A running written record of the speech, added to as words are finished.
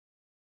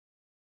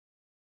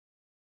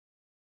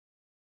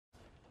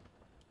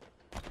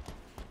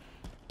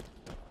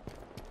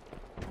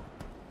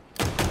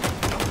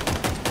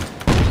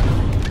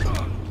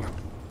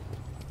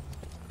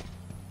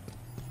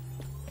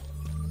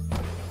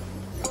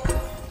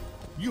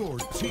Your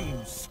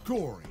team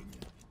scoring.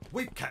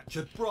 We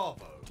captured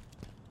Bravo.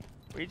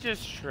 We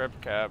just strip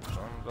capped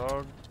some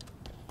dog.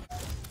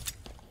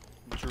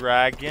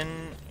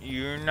 Dragon,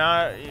 you're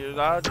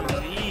allowed to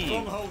leave.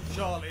 Stronghold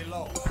Charlie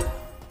lost.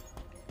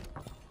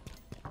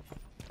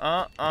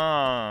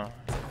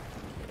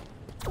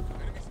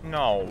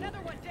 No. Another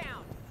one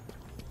down.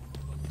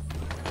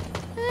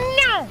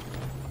 No.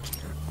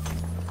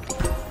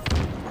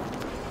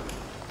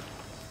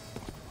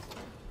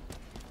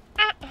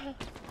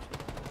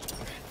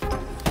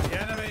 The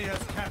enemy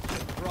has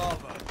captured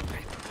Bravo.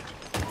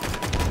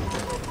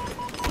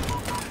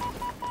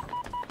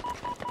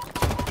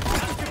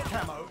 Active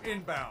camo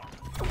inbound.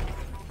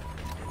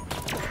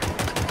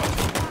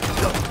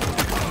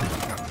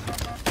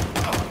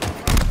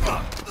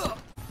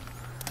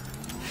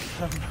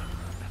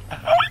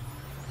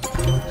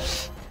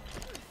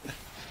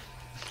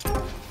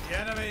 The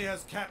enemy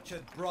has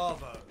captured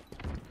Bravo.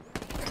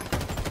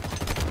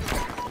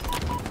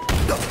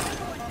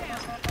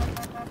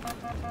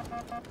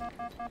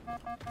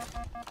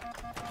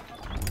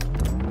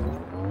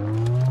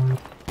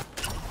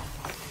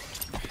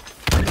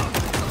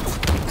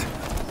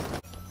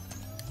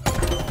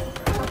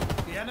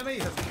 The enemy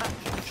has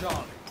captured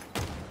Charlie.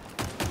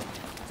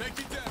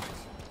 Taking damage.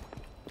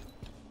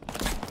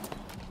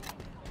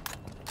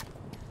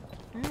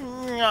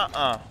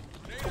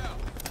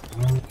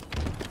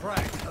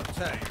 Frag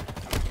obtained.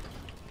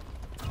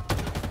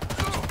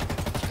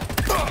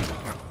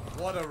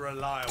 What a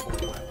reliable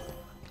weapon.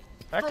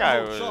 That guy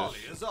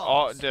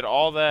did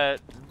all that.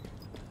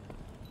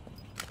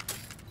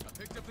 I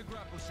picked up the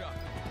grapple shot.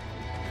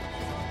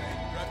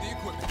 Grab the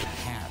equipment.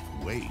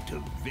 Halfway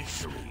to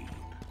victory.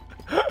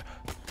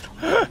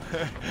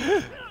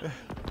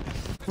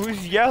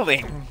 Who's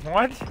yelling?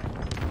 What?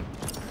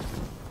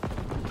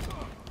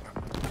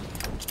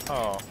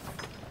 Oh.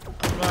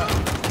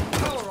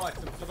 Power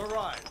items have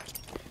arrived.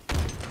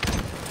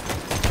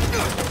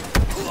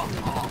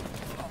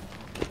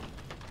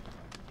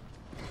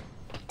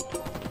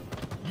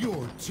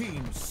 Your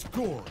team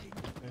scoring.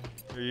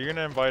 Are you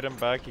gonna invite him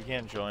back? He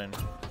can't join. The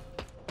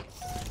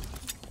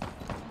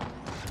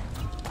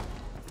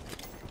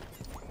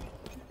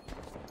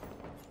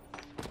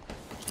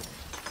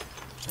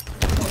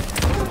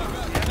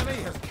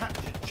enemy has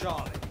captured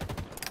Charlie.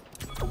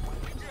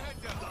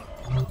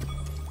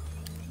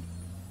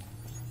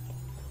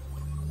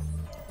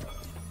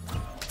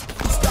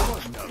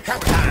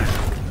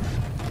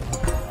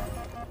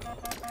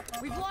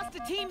 We've lost a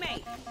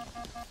teammate.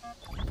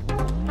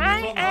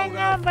 I am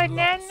a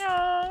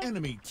banana.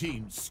 Enemy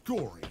team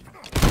scoring.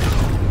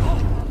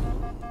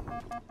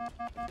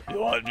 You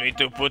want me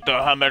to put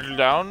the hammer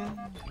down?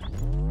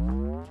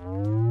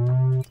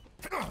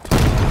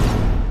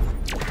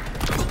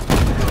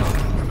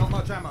 Not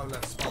much ammo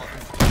left, Spartan.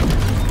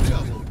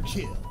 Double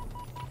kill.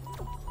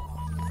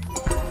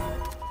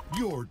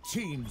 Your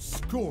team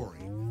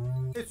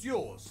scoring. It's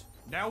yours.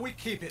 Now we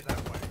keep it that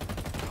way.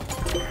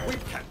 We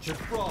captured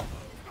Bravo.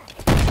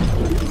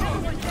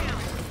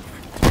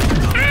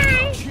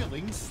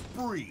 Killing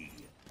spree.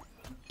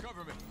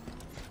 Cover me.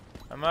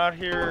 I'm out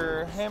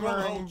here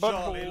hammering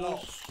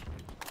buttholes.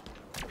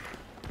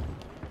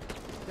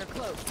 They're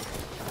close.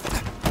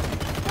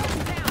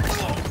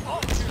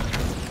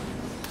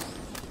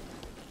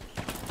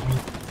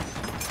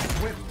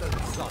 With the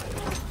sight.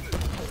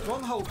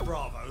 Stronghold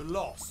Bravo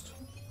lost.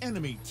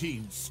 Enemy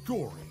team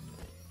scoring.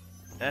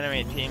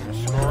 Enemy team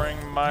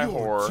scoring my Your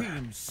whore.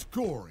 team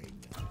scoring.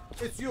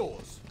 It's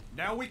yours.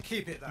 Now we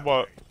keep it that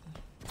What?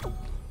 way.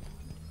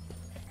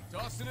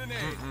 Tossing an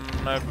aid.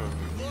 Never.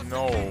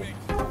 No.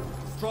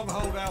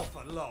 Stronghold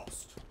Alpha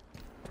lost.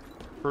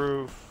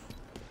 Proof.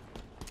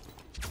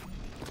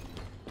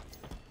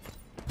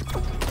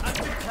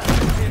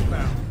 Anti-tank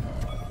inbound.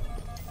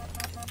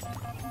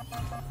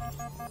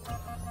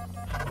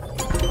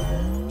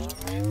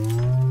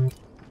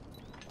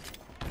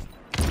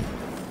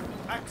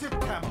 Active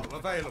camo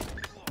available.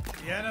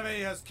 The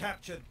enemy has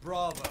captured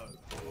Bravo.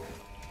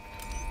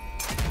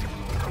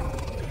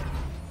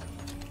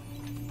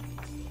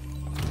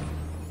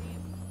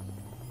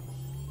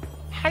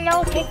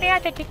 Hello, take me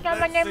out to take my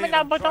Let's name see and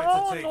them I'm try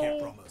to take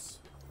it from us.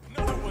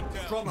 Another one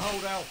down.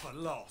 Stronghold Alpha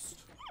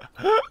lost.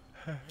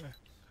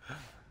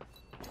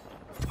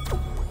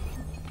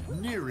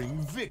 Nearing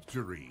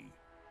victory.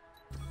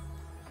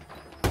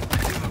 We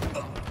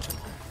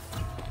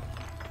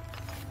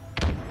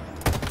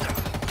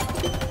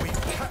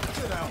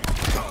captured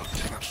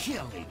Alpha.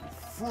 Killing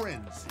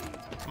frenzy.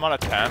 I'm on a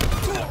 10.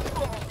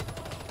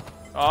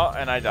 Oh,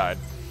 and I died.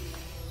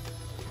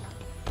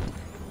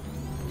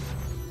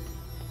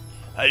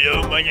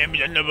 Hello, my name is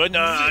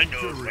Banana.